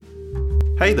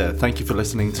Hey there, thank you for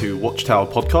listening to Watchtower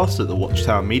Podcast at the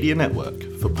Watchtower Media Network.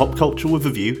 For pop culture with a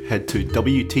view, head to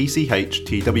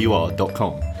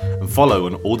WTCHTWR.com and follow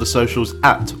on all the socials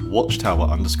at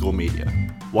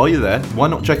Watchtower_media. While you're there, why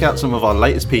not check out some of our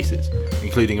latest pieces,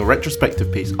 including a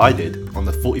retrospective piece I did on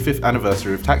the 45th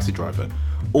anniversary of Taxi Driver,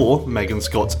 or Megan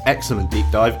Scott's excellent deep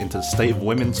dive into the state of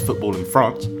women's football in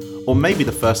France, or maybe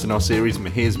the first in our series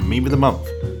Mahir's Meme of the Month.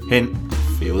 Hint,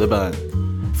 feel the burn.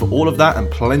 For all of that and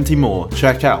plenty more,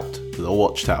 check out The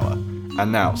Watchtower.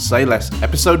 And now, Say Less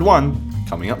Episode 1,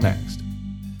 coming up next.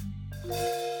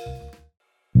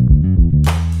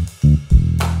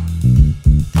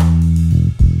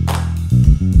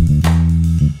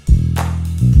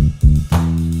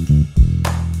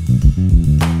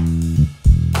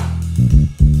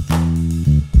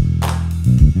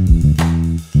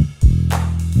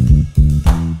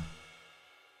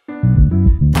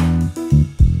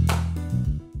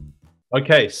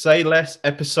 Okay, Say Less,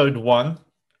 Episode 1.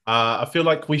 I feel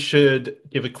like we should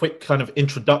give a quick kind of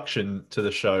introduction to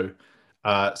the show,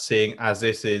 seeing as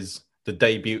this is the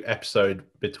debut episode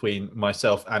between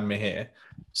myself and Mahir.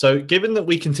 So given that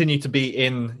we continue to be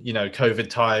in, COVID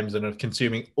times and are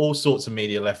consuming all sorts of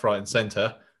media left, right and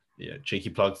centre, cheeky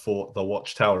plug for the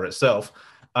Watchtower itself,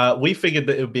 we figured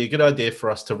that it would be a good idea for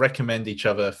us to recommend each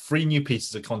other 3 new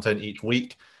pieces of content each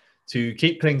week to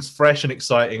keep things fresh and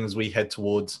exciting as we head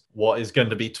towards what is going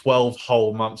to be 12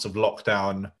 whole months of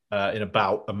lockdown in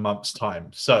about a month's time.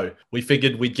 So we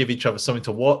figured we'd give each other something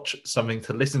to watch, something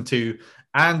to listen to,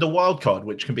 and a wild card,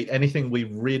 which can be anything we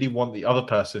really want the other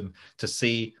person to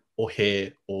see or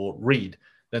hear or read.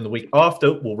 Then the week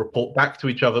after, we'll report back to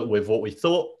each other with what we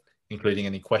thought, including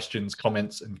any questions,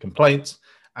 comments, and complaints,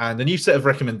 and a new set of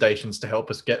recommendations to help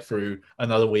us get through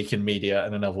another week in media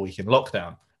and another week in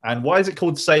lockdown. And why is it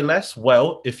called Say Less?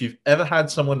 Well, if you've ever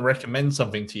had someone recommend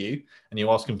something to you and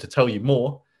you ask them to tell you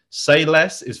more, Say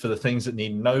Less is for the things that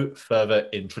need no further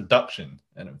introduction.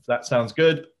 And if that sounds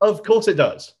good, of course it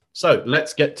does. So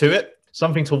let's get to it.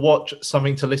 Something to watch,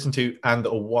 something to listen to, and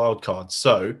a wild card.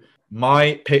 So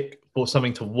my pick for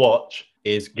something to watch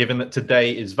is, given that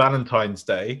today is Valentine's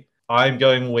Day, I'm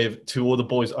going with To All the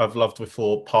Boys I've Loved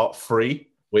Before Part 3,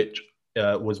 which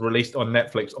was released on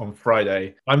Netflix on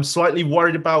Friday. I'm slightly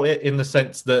worried about it in the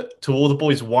sense that To All the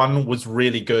Boys 1 was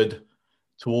really good.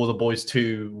 To All the Boys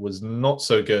 2 was not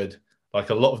so good. Like,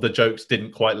 a lot of the jokes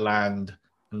didn't quite land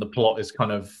and the plot is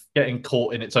kind of getting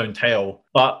caught in its own tail.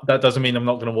 But that doesn't mean I'm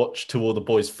not going to watch To All the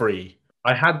Boys 3.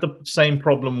 I had the same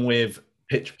problem with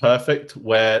Pitch Perfect,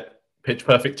 where Pitch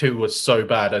Perfect 2 was so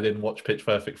bad I didn't watch Pitch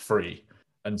Perfect 3.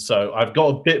 And so I've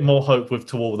got a bit more hope with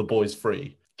To All the Boys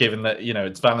 3. Given that,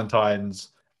 it's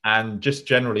Valentine's, and just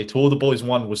generally, To All the Boys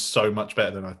 1 was so much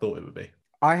better than I thought it would be.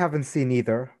 I haven't seen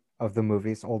either of the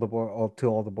movies, To All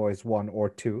the Boys 1 or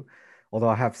 2, although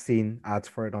I have seen ads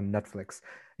for it on Netflix.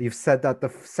 You've said that the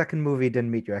second movie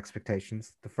didn't meet your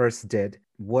expectations. The first did.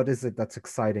 What is it that's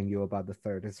exciting you about the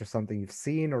third? Is there something you've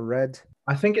seen or read?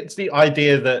 I think it's the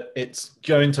idea that it's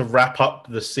going to wrap up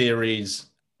the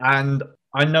series, and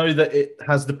I know that it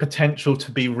has the potential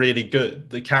to be really good.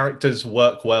 The characters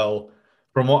work well.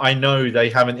 From what I know, they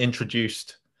haven't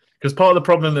introduced... Because part of the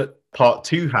problem that Part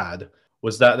 2 had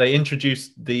was that they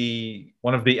introduced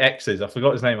one of the exes. I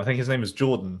forgot his name. I think his name was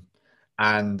Jordan.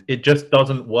 And it just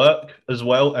doesn't work as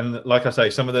well. And like I say,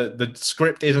 some of the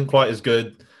script isn't quite as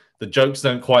good. The jokes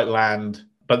don't quite land.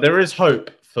 But there is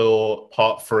hope for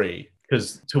Part 3.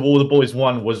 Because To All the Boys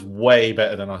 1 was way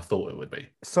better than I thought it would be.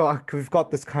 So we've got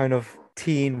this kind of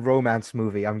teen romance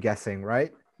movie, I'm guessing,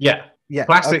 right? Yeah.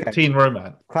 Classic teen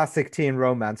romance. Classic teen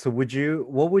romance. So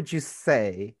what would you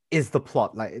say is the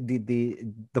plot? Like the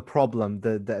problem,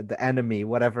 the enemy,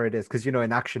 whatever it is? Because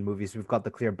in action movies we've got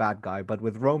the clear bad guy, but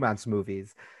with romance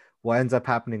movies, what ends up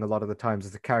happening a lot of the times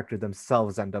is the character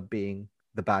themselves end up being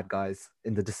the bad guys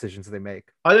in the decisions they make.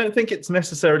 I don't think it's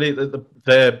necessarily that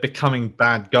they're becoming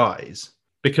bad guys,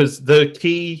 because the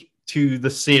key to the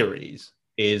series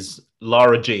is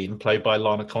Lara Jean, played by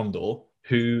Lana Condor,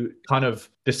 who kind of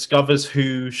discovers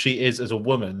who she is as a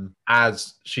woman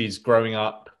as she's growing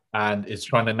up and is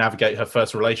trying to navigate her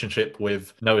first relationship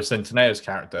with Noah Centineo's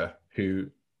character, who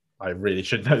I really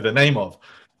should know the name of.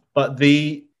 But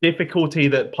the difficulty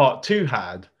that Part 2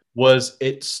 had was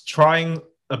it's trying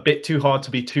a bit too hard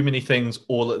to be too many things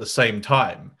all at the same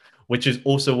time, which is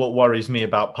also what worries me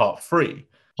about Part 3.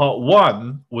 Part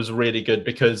 1 was really good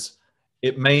because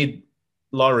it made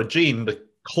Lara Jean the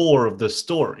core of the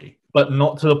story, but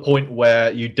not to the point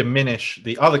where you diminish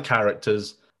the other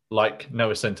characters like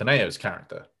Noah Centineo's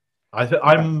character.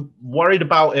 I'm worried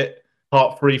about it,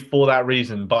 Part 3, for that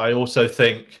reason, but I also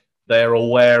think they're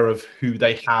aware of who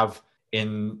they have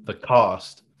in the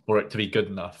cast for it to be good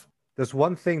enough. There's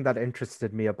one thing that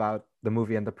interested me about the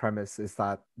movie and the premise is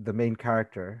that the main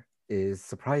character is,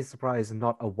 surprise, surprise,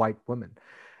 not a white woman.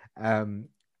 Um,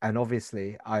 and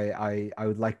obviously, I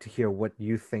would like to hear what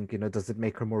you think. You know, does it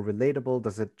make her more relatable?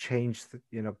 Does it change,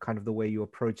 you know, kind of the way you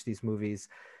approach these movies?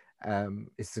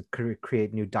 Is it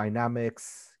create new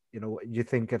dynamics? You know, you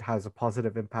think it has a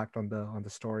positive impact on the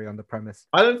story, on the premise?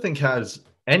 I don't think it has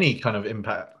any kind of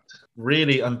impact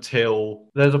really until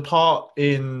there's a part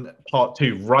in part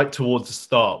two, right towards the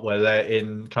start, where they're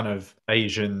in kind of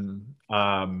Asian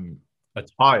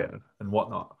attire and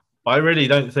whatnot. I really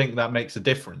don't think that makes a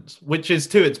difference, which is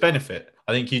to its benefit.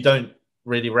 I think you don't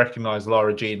really recognize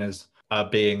Lara Jean as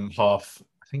being half,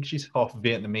 I think she's half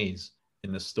Vietnamese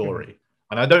in the story.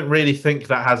 And I don't really think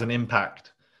that has an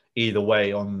impact either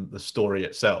way on the story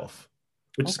itself,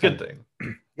 which is a good thing.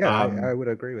 Yeah, I would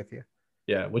agree with you.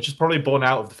 Yeah, which is probably born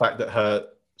out of the fact that her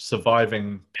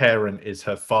surviving parent is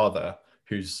her father,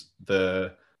 who's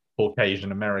the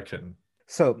Caucasian American.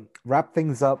 So wrap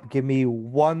things up. Give me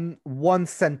one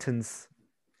sentence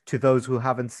to those who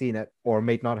haven't seen it or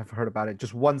may not have heard about it.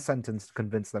 Just one sentence to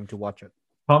convince them to watch it.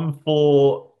 Come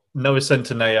for Noah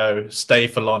Centineo, stay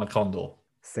for Lana Condor.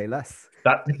 Say less.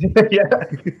 That yeah.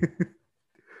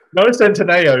 Noah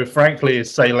Centineo, frankly,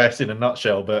 is say less in a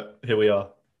nutshell, but here we are.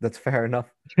 That's fair enough.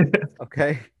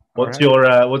 Okay. What's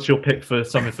your pick for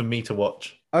something for me to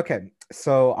watch? Okay,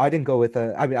 so I didn't go with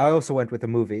I mean, I also went with a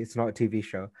movie. It's not a TV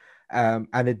show.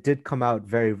 And it did come out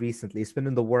very recently. It's been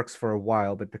in the works for a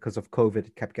while, but because of COVID,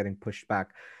 it kept getting pushed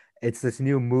back. It's this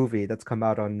new movie that's come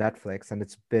out on Netflix, and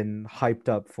it's been hyped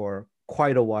up for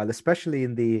quite a while, especially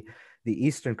in the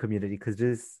Eastern community, because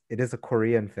it is a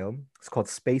Korean film. It's called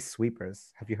Space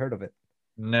Sweepers. Have you heard of it?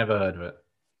 Never heard of it.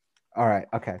 All right,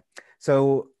 okay.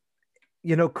 So,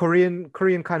 you know, Korean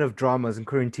kind of dramas and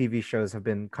Korean TV shows have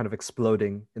been kind of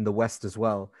exploding in the West as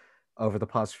well over the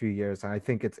past few years. And I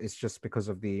think it's just because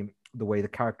of the way the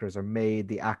characters are made,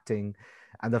 the acting,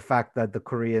 and the fact that the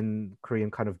Korean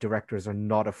kind of directors are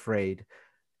not afraid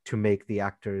to make the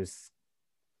actors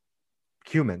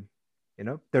human. You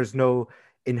know, there's no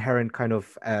inherent kind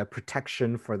of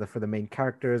protection for the main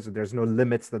characters. There's no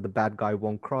limits that the bad guy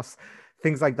won't cross.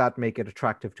 Things like that make it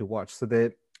attractive to watch. So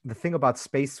the thing about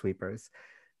Space Sweepers,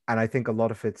 and I think a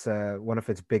lot of its one of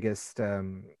its biggest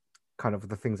kind of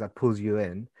the things that pulls you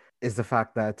in, is the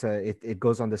fact that it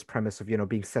goes on this premise of, you know,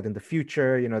 being set in the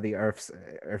future. You know, the Earth's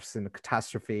in a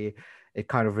catastrophe. It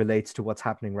kind of relates to what's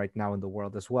happening right now in the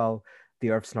world as well.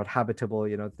 The Earth's not habitable.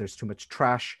 You know, there's too much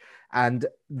trash. And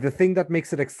the thing that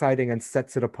makes it exciting and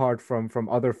sets it apart from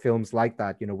other films like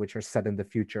that, you know, which are set in the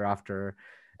future after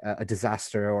a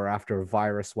disaster or after a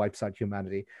virus wipes out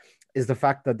humanity, is the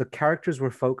fact that the characters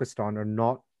we're focused on are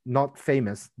not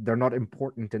famous. They're not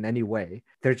important in any way.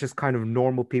 They're just kind of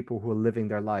normal people who are living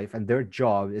their life, and their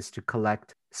job is to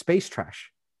collect space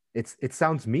trash. It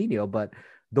sounds menial, but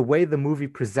the way the movie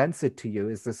presents it to you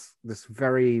is this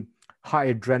very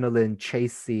high adrenaline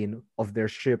chase scene of their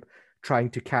ship trying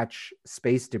to catch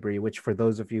space debris, which, for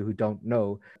those of you who don't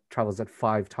know, travels at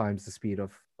 5 times the speed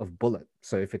of bullet.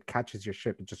 So if it catches your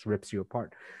ship, it just rips you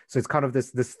apart. So it's kind of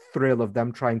this thrill of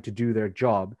them trying to do their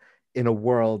job in a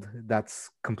world that's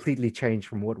completely changed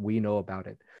from what we know about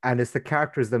it. And it's the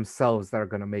characters themselves that are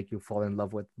going to make you fall in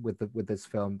love with this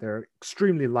film. They're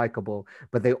extremely likable,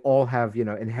 but they all have, you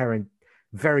know, inherent,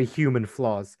 very human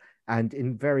flaws, and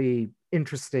in very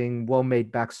interesting,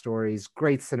 well-made backstories,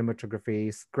 great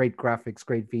cinematography, great graphics,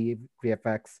 great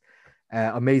VFX,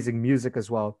 amazing music as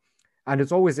well. And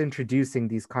it's always introducing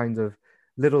these kinds of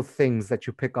little things that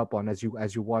you pick up on as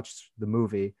you watch the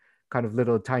movie, kind of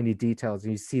little tiny details,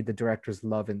 and you see the director's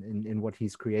love in what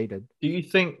he's created. Do you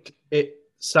think it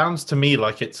sounds to me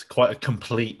like it's quite a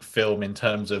complete film in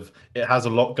terms of it has a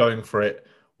lot going for it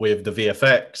with the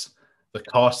VFX, the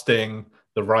casting,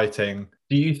 the writing?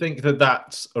 Do you think that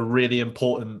that's a really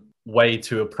important way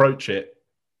to approach it,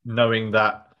 knowing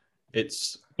that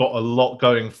it's got a lot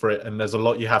going for it and there's a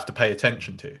lot you have to pay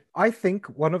attention to? I think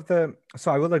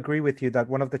so I will agree with you that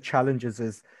one of the challenges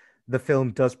is the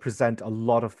film does present a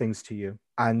lot of things to you,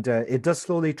 and it does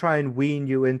slowly try and wean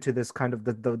you into this kind of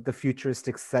the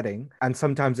futuristic setting, and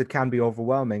sometimes it can be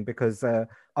overwhelming because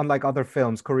unlike other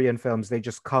films, Korean films, they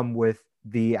just come with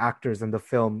the actors in the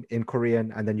film in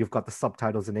Korean, and then you've got the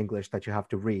subtitles in English that you have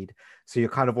to read, so you're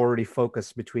kind of already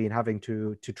focused between having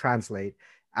to translate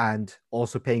and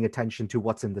also paying attention to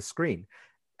what's in the screen.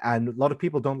 And a lot of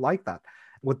people don't like that.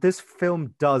 What this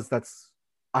film does, that's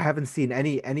I haven't seen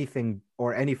anything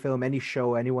or any film, any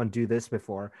show, anyone do this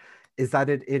before, is that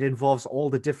it involves all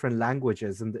the different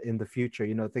languages in the future.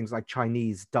 You know, things like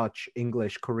Chinese, Dutch,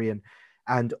 English, Korean,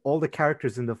 and all the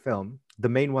characters in the film, the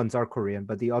main ones are Korean,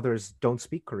 but the others don't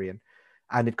speak Korean.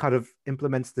 And it kind of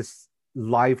implements this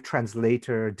live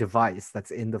translator device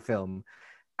that's in the film,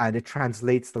 and it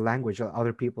translates the language that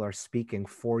other people are speaking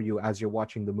for you as you're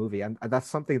watching the movie. And that's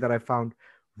something that I found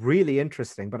really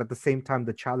interesting. But at the same time,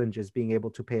 the challenge is being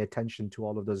able to pay attention to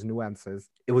all of those nuances.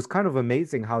 It was kind of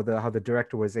amazing how the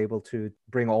director was able to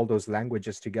bring all those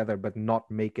languages together, but not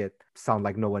make it sound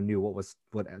like no one knew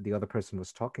what the other person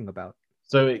was talking about.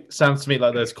 So it sounds to me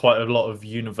like there's quite a lot of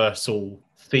universal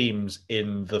themes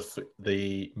in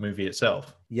the movie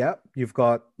itself. Yeah, you've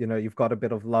got a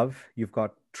bit of love, you've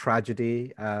got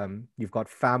tragedy, you've got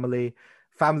family.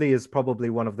 Family is probably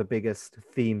one of the biggest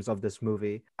themes of this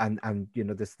movie, and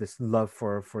this love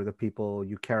for the people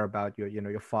you care about,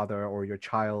 your father or your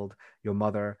child, your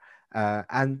mother.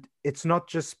 And it's not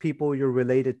just people you're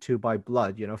related to by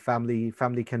blood.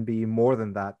 Family can be more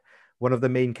than that. One of the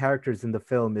main characters in the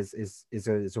film is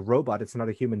a robot. It's not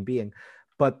a human being,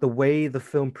 but the way the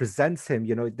film presents him,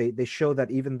 they show that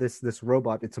even this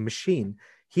robot, it's a machine.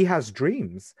 He has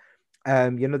dreams.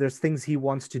 There's things he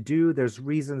wants to do. There's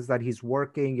reasons that he's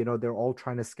working. They're all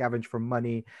trying to scavenge for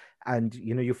money, and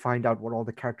you find out what all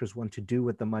the characters want to do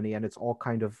with the money, and it's all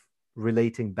kind of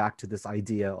relating back to this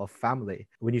idea of family.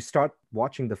 When you start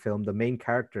watching the film, the main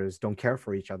characters don't care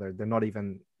for each other. They're not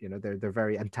even, they're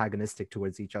very antagonistic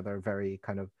towards each other, very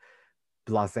kind of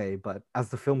blasé. But as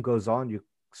the film goes on, you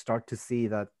start to see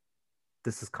that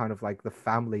this is kind of like the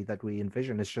family that we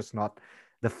envision. It's just not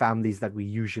the families that we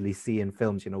usually see in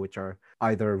films, which are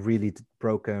either really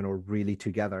broken or really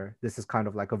together. This is kind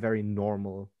of like a very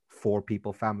normal four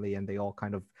people family, and they all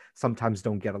kind of sometimes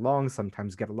don't get along,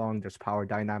 sometimes get along. There's power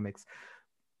dynamics,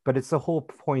 but it's the whole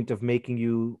point of making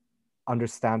you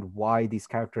understand why these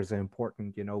characters are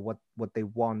important, what they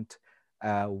want,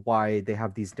 why they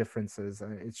have these differences.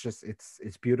 And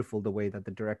it's beautiful the way that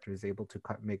the director is able to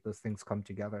make those things come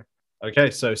together.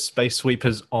 Okay, so Space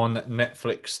Sweepers on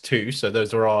Netflix too. So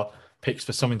those are our picks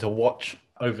for something to watch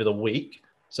over the week.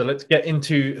 So let's get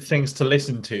into things to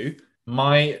listen to.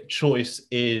 My choice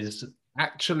is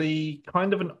actually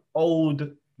kind of an old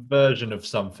version of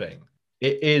something.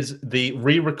 It is the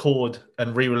re-record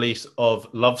and re-release of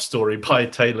Love Story by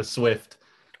Taylor Swift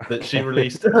that she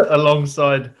released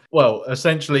alongside, well,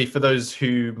 essentially for those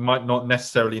who might not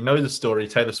necessarily know the story,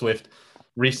 Taylor Swift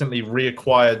recently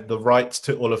reacquired the rights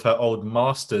to all of her old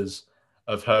masters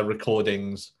of her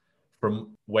recordings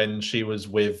from when she was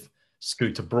with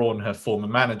Scooter Braun, her former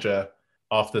manager,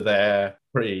 after their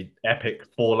pretty epic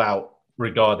fallout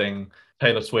regarding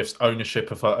Taylor Swift's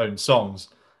ownership of her own songs.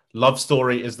 Love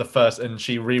Story is the first, and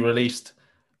she re-released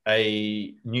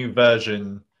a new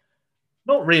version.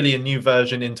 Not really a new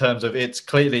version in terms of it's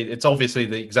obviously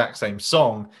the exact same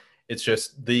song. It's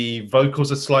just the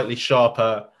vocals are slightly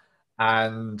sharper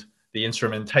and the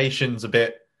instrumentation's a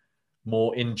bit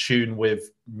more in tune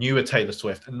with newer Taylor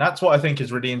Swift. And that's what I think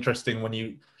is really interesting when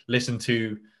you listen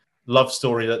to Love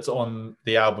Story that's on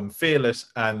the album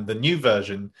Fearless and the new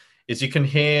version, is you can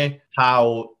hear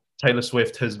how Taylor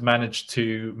Swift has managed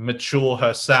to mature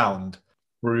her sound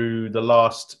through the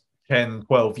last 10,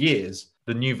 12 years.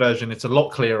 The new version, it's a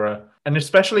lot clearer. And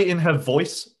especially in her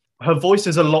voice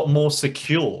is a lot more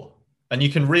secure. And you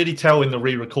can really tell in the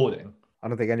re-recording. I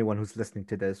don't think anyone who's listening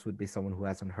to this would be someone who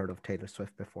hasn't heard of Taylor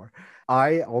Swift before.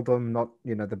 Although I'm not,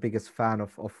 the biggest fan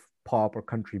of pop or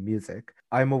country music,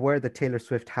 I'm aware that Taylor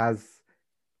Swift has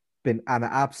been an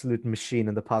absolute machine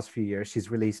in the past few years.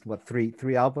 She's released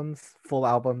three albums, full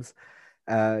albums,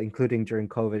 including during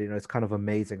COVID. It's kind of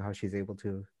amazing how she's able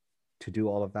to do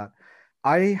all of that.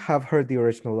 I have heard the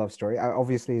original Love Story.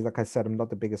 Obviously, like I said, I'm not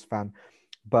the biggest fan.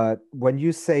 But when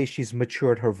you say she's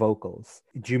matured her vocals,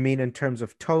 do you mean in terms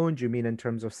of tone? Do you mean in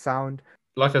terms of sound?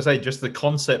 Like I say, just the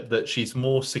concept that she's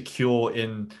more secure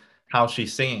in how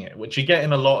she's singing it, which you get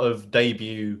in a lot of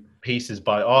debut pieces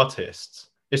by artists,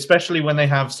 especially when they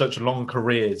have such long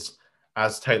careers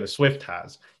as Taylor Swift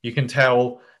has. You can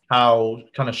tell how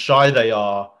kind of shy they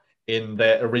are in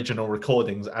their original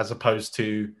recordings as opposed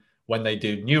to when they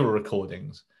do newer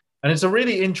recordings. And it's a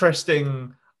really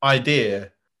interesting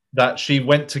idea that she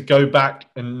went to go back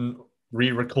and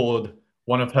re-record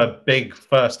one of her big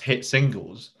first hit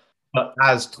singles, but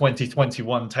as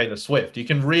 2021 Taylor Swift. You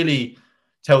can really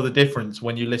tell the difference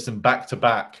when you listen back to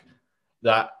back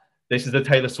that this is the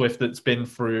Taylor Swift that's been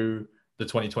through the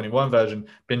 2021 version,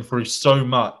 been through so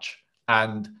much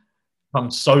and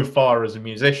come so far as a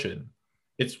musician.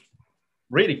 It's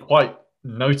really quite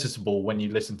noticeable when you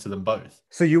listen to them both.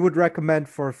 So you would recommend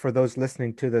for those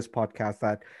listening to this podcast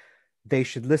that they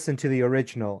should listen to the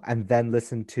original and then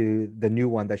listen to the new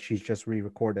one that she's just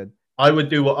re-recorded? I would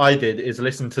do what I did is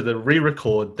listen to the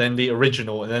re-record, then the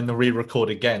original, and then the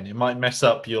re-record again. It might mess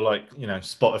up your like,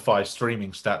 Spotify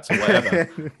streaming stats or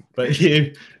whatever. But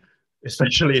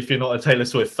especially if you're not a Taylor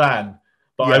Swift fan,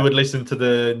 but I Yeah. would listen to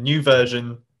the new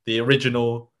version, the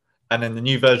original, and then the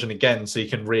new version again so you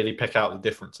can really pick out the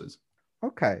differences.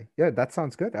 Okay. Yeah, that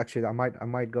sounds good. Actually, I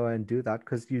might go and do that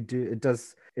because it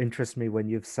does interest me when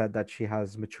you've said that she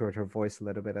has matured her voice a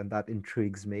little bit, and that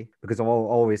intrigues me because I've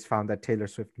always found that Taylor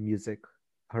Swift music,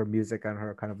 her music and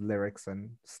her kind of lyrics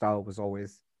and style was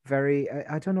always very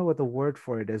I don't know what the word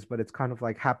for it is, but it's kind of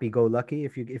like happy go lucky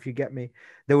if you get me.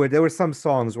 There were some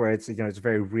songs where it's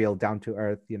very real, down to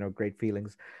earth, great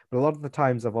feelings. But a lot of the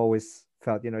times I've always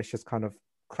felt, it's just kind of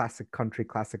classic country,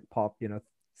 classic pop,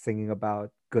 singing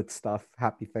about good stuff,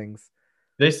 happy things.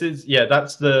 That's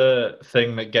the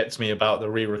thing that gets me about the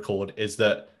re-record is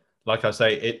that, like I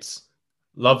say, it's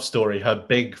Love Story, her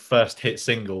big first hit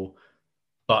single,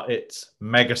 but it's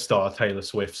megastar Taylor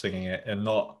Swift singing it and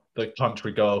not the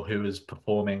country girl who is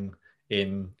performing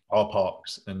in our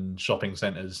parks and shopping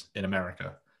centers in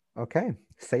America. Okay,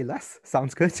 say less.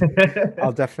 Sounds good.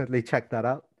 I'll definitely check that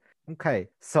out. Okay,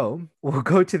 so we'll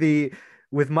go to the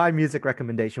with my music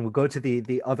recommendation, we'll go to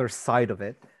the other side of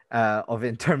it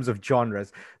in terms of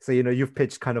genres. So you've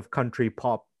pitched kind of country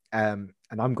pop, and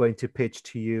I'm going to pitch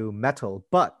to you metal,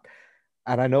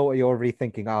 and I know what you're already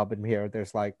thinking, Album here.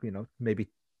 There's like, maybe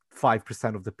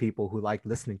 5% of the people who like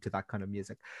listening to that kind of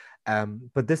music.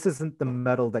 But this isn't the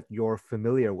metal that you're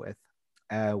familiar with.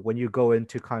 When you go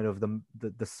into kind of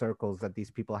the circles that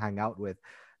these people hang out with,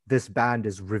 this band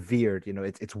is revered,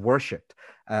 it's worshipped,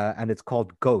 and it's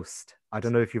called Ghost. I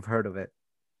don't know if you've heard of it.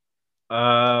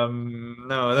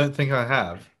 No, I don't think I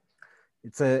have.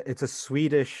 It's a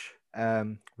Swedish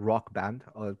rock band,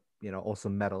 or also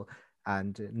metal,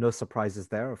 and no surprises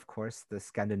there. Of course, the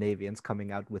Scandinavians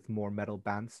coming out with more metal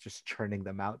bands, just churning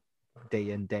them out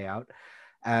day in day out.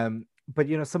 But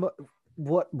some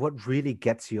what really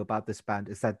gets you about this band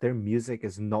is that their music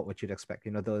is not what you'd expect.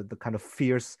 The kind of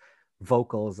fierce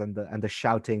vocals and the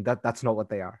shouting, that's not what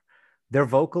they are. Their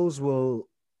vocals will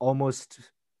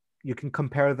almost, you can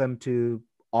compare them to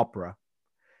opera.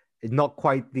 Not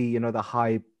quite the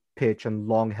high pitch and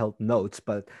long held notes,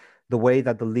 but the way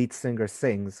that the lead singer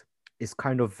sings is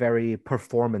kind of very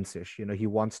performance-ish. He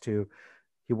wants to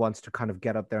kind of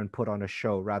get up there and put on a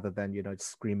show rather than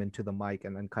scream into the mic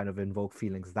and then kind of invoke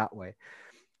feelings that way.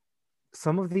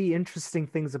 Some of the interesting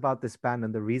things about this band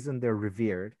and the reason they're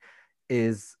revered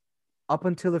is, up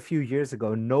until a few years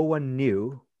ago, no one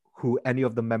knew who any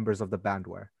of the members of the band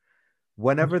were.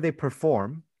 Whenever they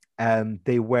perform,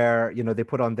 they wear, they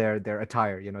put on their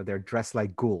attire, they're dressed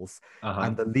like ghouls. Uh-huh.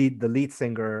 And the lead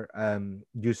singer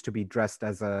used to be dressed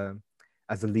as a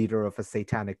leader of a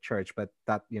satanic church, but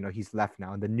that, he's left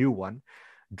now. And the new one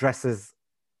dresses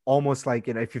almost like,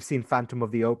 if you've seen Phantom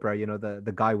of the Opera,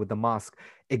 the guy with the mask,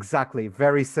 exactly,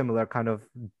 very similar kind of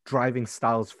driving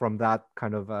styles from that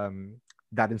kind of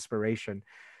that inspiration.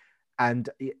 And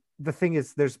the thing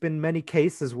is, there's been many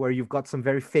cases where you've got some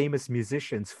very famous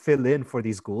musicians fill in for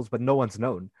these ghouls, but no one's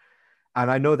known. And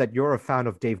I know that you're a fan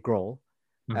of Dave Grohl.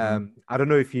 Mm-hmm. I don't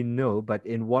know if you know, but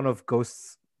in one of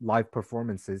Ghost's live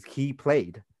performances, he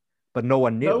played, but no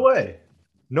one No knew. way.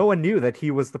 No one knew that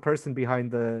he was the person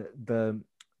behind the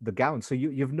gown. So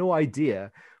you have no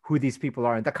idea who these people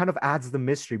are, and that kind of adds the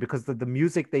mystery because the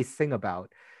music they sing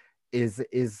about is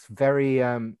very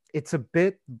it's a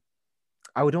bit,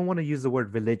 I don't want to use the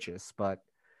word religious, but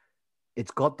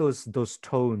it's got those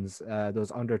tones,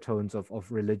 those undertones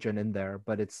of religion in there,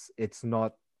 but it's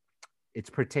not, it's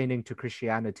pertaining to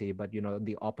Christianity, but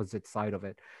the opposite side of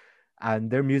it.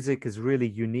 And their music is really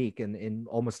unique in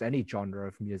almost any genre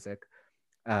of music,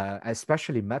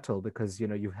 especially metal, because you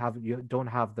don't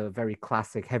have the very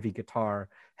classic heavy guitar,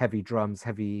 heavy drums,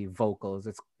 heavy vocals.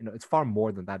 It's far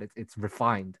more than that. It's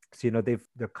refined. So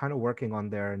they're kind of working on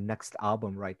their next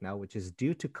album right now, which is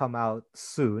due to come out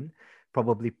soon,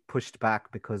 probably pushed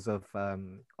back because of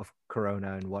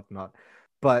Corona and whatnot.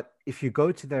 But if you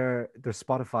go to their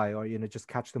Spotify, or just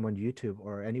catch them on YouTube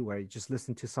or anywhere, you just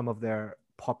listen to some of their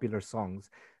popular songs,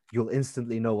 you'll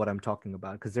instantly know what I'm talking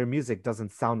about, because their music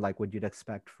doesn't sound like what you'd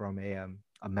expect from a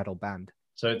metal band.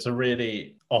 So it's a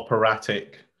really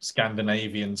operatic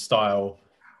Scandinavian style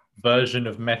version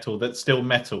of metal that's still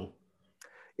metal.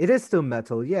 It is still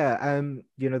metal, yeah.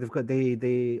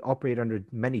 They operate under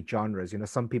many genres.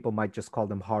 Some people might just call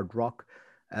them hard rock.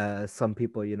 Some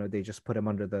people, they just put them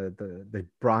under the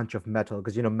branch of metal,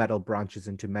 because metal branches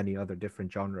into many other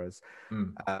different genres.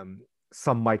 Mm.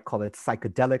 Some might call it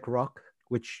psychedelic rock,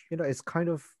 which is kind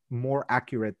of more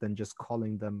accurate than just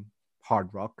calling them hard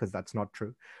rock, because that's not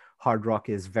true. hard rock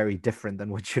is very different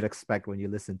than what you'd expect when you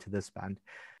listen to this band.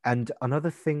 And another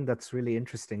thing that's really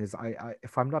interesting is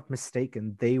if I'm not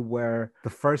mistaken, they were the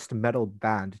first metal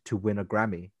band to win a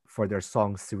Grammy for their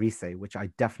song Cerise, which I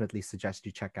definitely suggest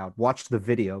you check out. Watch the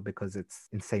video because it's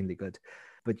insanely good.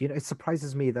 But it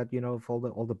surprises me that of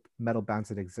all the metal bands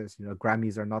that exist,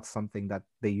 Grammys are not something that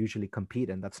they usually compete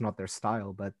in. That's not their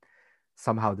style, but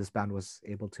somehow this band was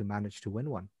able to manage to win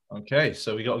one. Okay,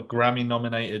 so we got a Grammy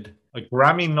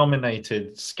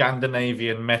nominated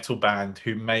Scandinavian metal band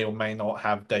who may or may not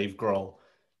have Dave Grohl.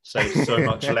 Says so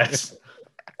much less.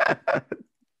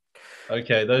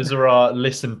 Okay, those are our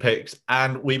listen picks,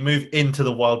 and we move into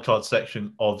the wildcard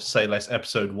section of Say Less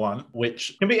episode 1,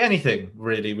 which can be anything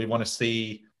really. We want to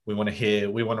see, we want to hear,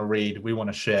 we want to read, we want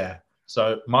to share.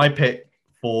 So my pick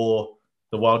for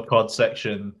the wildcard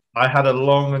section, I had a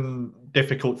long and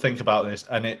difficult think about this,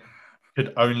 and it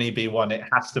could only be one. It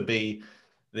has to be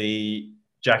the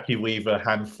Jackie Weaver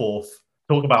Handforth.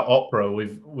 Talk about opera.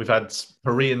 We've had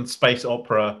Korean space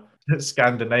opera,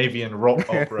 Scandinavian rock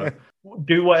opera.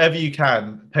 Do whatever you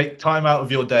can. Take time out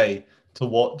of your day to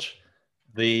watch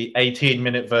the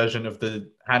 18-minute version of the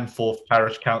Handforth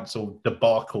Parish Council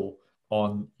debacle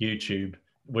on YouTube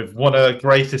with one of the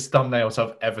greatest thumbnails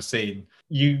I've ever seen.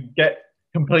 You get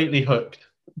completely hooked.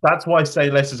 That's why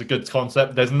Say Less is a good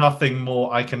concept. There's nothing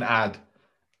more I can add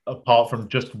apart from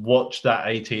just watch that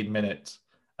 18 minutes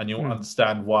and you'll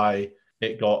understand why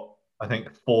it got, I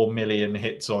think, 4 million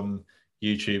hits on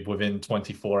YouTube within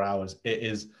 24 hours. It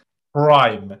is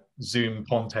prime Zoom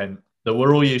content that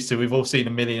we're all used to. We've all seen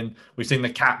a million. We've seen the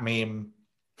cat meme,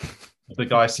 the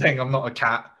guy saying, "I'm not a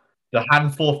cat." The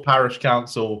Handforth Parish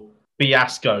Council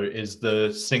fiasco is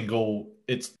the single.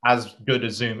 It's as good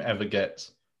as Zoom ever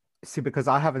gets. See, because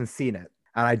I haven't seen it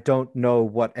and I don't know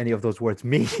what any of those words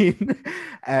mean.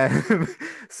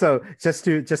 So just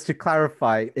to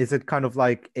clarify, is it kind of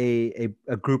like a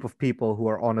group of people who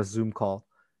are on a Zoom call?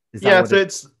 Is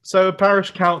that so a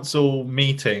parish council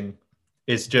meeting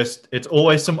is just, it's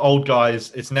always some old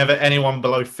guys. It's never anyone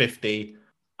below 50.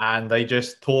 And they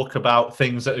just talk about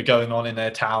things that are going on in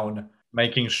their town,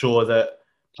 making sure that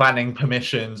planning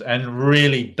permissions and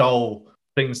really dull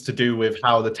things to do with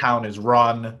how the town is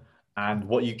run and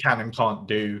what you can and can't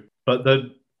do. But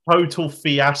the total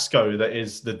fiasco that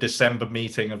is the December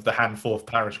meeting of the Handforth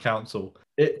Parish Council,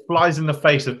 it flies in the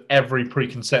face of every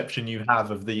preconception you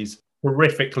have of these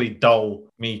horrifically dull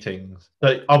meetings.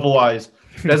 But otherwise,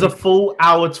 there's a full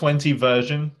hour 20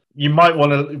 version. You might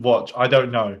want to watch. I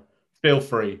don't know. Feel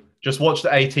free. Just watch the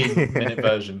 18-minute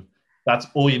version. That's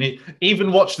all you need.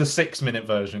 Even watch the 6-minute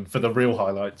version for the real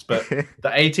highlights. But the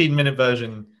 18-minute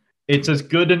version, it's as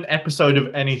good an episode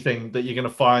of anything that you're going to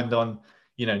find on,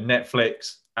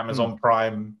 Netflix, Amazon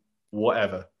Prime,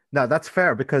 whatever. No, that's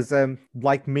fair because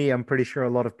like me, I'm pretty sure a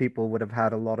lot of people would have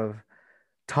had a lot of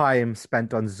time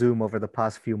spent on Zoom over the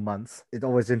past few months. It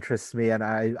always interests me, and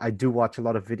I do watch a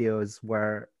lot of videos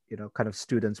where kind of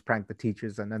students prank the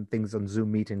teachers and then things on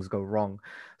Zoom meetings go wrong.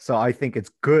 So I think it's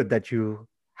good that you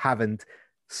haven't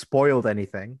spoiled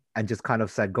anything and just kind of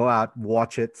said, go out,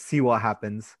 watch it, see what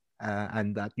happens,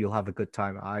 and that you'll have a good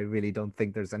time. I really don't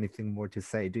think there's anything more to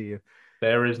say, do you?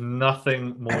 There is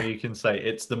nothing more you can say.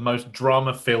 It's the most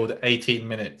drama-filled 18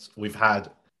 minutes we've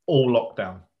had all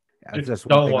lockdown. Yeah, just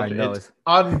one thing I know is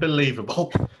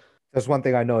unbelievable. There's one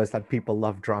thing I know is that people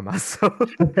love drama. So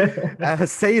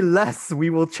say less. We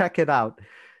will check it out.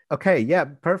 Okay, yeah,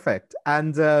 perfect.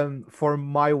 And for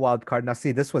my wild card, now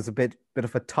see, this was a bit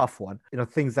of a tough one.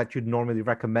 Things that you'd normally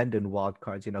recommend in wild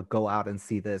cards. Go out and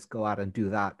see this, go out and do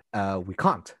that. We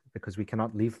can't because we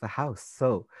cannot leave the house.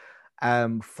 So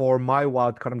for my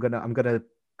wild card, I'm gonna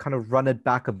kind of run it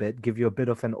back a bit, give you a bit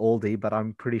of an oldie, but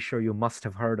I'm pretty sure you must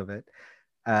have heard of it.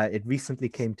 It recently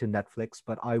came to Netflix,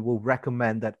 but I will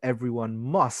recommend that everyone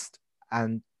must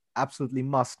and absolutely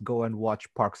must go and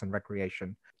watch Parks and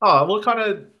Recreation. Oh, what kind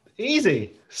of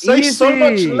easy? Say so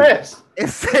much less.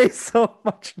 Say so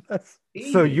much less.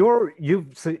 Easy.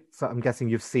 So I'm guessing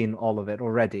you've seen all of it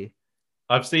already.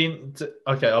 Okay,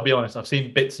 I'll be honest. I've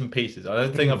seen bits and pieces. I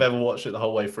don't think I've ever watched it the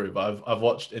whole way through, but I've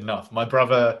watched enough. My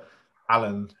brother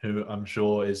Alan, who I'm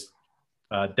sure is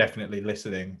definitely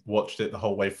listening, watched it the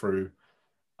whole way through.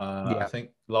 I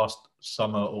think last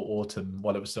summer or autumn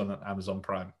while it was still on Amazon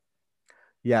Prime.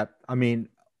 Yeah, I mean,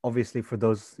 obviously for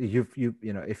those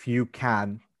if you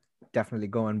can, definitely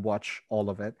go and watch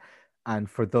all of it. And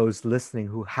for those listening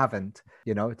who haven't,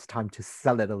 it's time to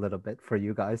sell it a little bit for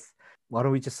you guys. Why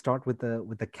don't we just start with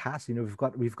the cast?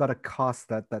 We've got a cast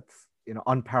that's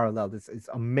unparalleled. It's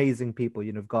amazing people.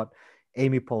 We've got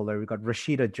Amy Poehler, we've got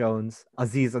Rashida Jones,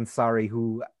 Aziz Ansari,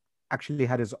 who actually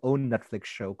had his own Netflix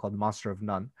show called Master of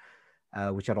None,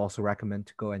 which I'd also recommend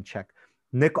to go and check.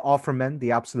 Nick Offerman,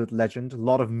 the absolute legend. A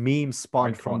lot of memes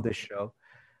spawned from this show.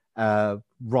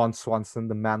 Ron Swanson,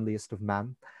 the manliest of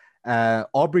man.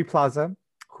 Aubrey Plaza,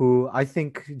 who I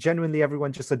think genuinely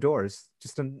everyone just adores.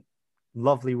 Just a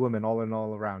lovely woman all in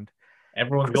all around.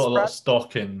 Everyone's got a lot of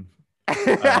stock in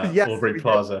yes, Aubrey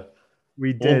Plaza.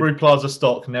 We did. Aubrey Plaza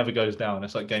stock never goes down.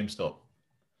 It's like GameStop.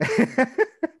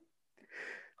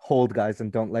 Hold, guys, and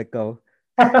don't let go.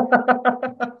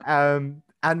 And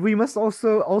we must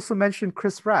also mention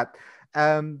Chris Pratt,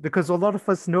 because a lot of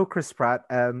us know Chris Pratt,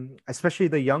 especially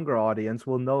the younger audience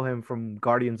will know him from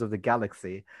Guardians of the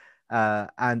Galaxy.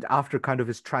 And after kind of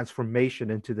his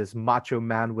transformation into this macho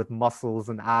man with muscles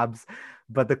and abs.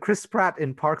 But the Chris Pratt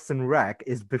in Parks and Rec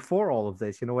is before all of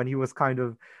this, you know, when he was kind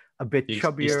of a bit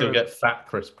chubbier. You still get fat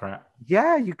Chris Pratt.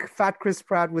 Yeah, you fat Chris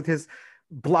Pratt with his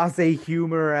blasé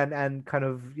humor and kind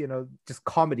of, you know, just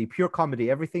comedy, pure comedy.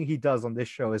 Everything he does on this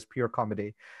show is pure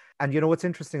comedy. And you know what's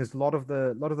interesting is a lot of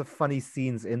the funny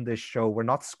scenes in this show were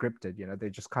not scripted. You know, they're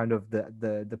just kind of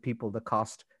the people, the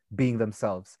cast being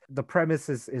themselves. The premise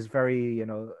is very, you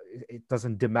know, it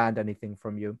doesn't demand anything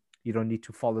from you. You don't need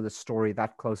to follow the story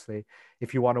that closely.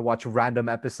 If you want to watch random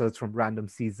episodes from random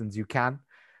seasons, you can.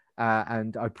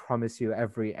 And I promise you,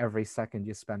 every second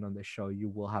you spend on this show, you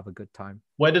will have a good time.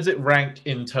 Where does it rank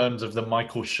in terms of the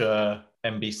Michael Schur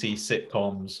NBC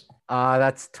sitcoms?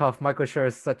 That's tough. Michael Schur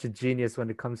is such a genius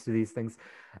when it comes to these things.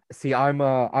 See, I'm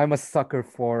a sucker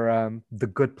for The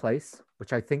Good Place,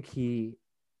 which I think he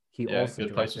also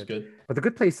Good Place was good. But The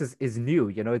Good Place is new.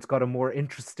 You know, it's got a more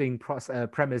interesting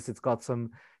premise. It's got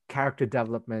some character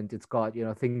development. It's got, you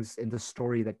know, things in the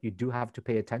story that you do have to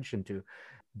pay attention to.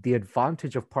 The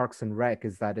advantage of Parks and Rec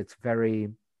is that it's very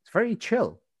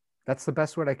chill. That's the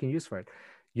best word I can use for it.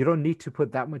 You don't need to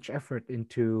put that much effort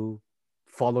into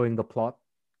following the plot.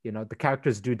 You know, the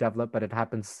characters do develop, but it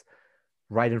happens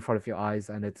right in front of your eyes,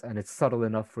 and it's subtle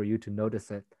enough for you to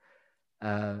notice it.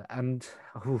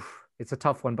 It's a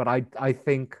tough one, but I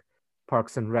think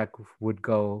Parks and Rec would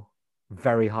go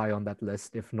very high on that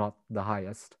list, if not the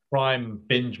highest. Prime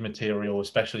binge material,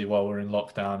 especially while we're in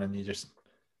lockdown, and you just,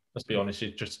 let's be honest,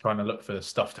 you're just trying to look for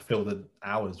stuff to fill the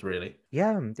hours, really.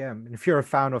 Yeah. And if you're a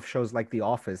fan of shows like The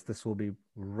Office, this will be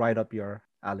right up your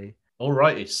alley.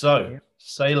 Alrighty, so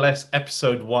Say Less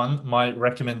episode 1. My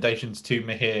recommendations to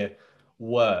Mihir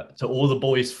were To All the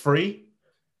Boys Free,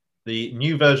 the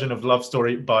new version of Love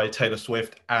Story by Taylor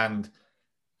Swift, and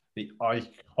the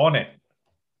iconic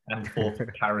and fourth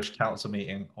parish council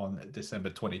meeting on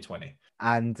December 2020.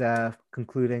 And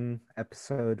concluding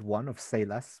episode 1 of Say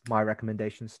Less, my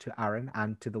recommendations to Aaron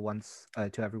and to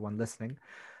everyone listening.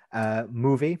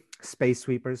 Movie, Space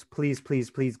Sweepers. Please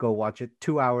go watch it.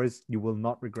 2 hours, you will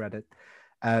not regret it.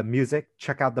 Music,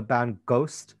 check out the band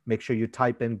Ghost. Make sure you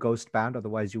type in Ghost Band,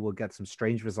 otherwise you will get some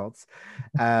strange results.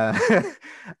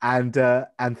 And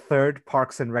third,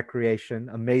 Parks and Recreation,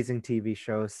 amazing TV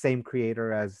show, same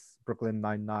creator as Brooklyn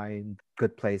Nine-Nine,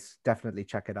 Good Place. Definitely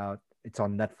check it out. It's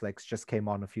on Netflix, just came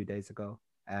on a few days ago.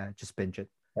 Just binge it.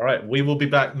 All right, we will be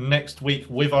back next week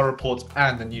with our reports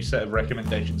and a new set of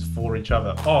recommendations for each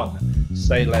other on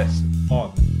Say Less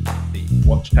on the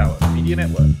Watchtower Media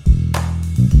Network.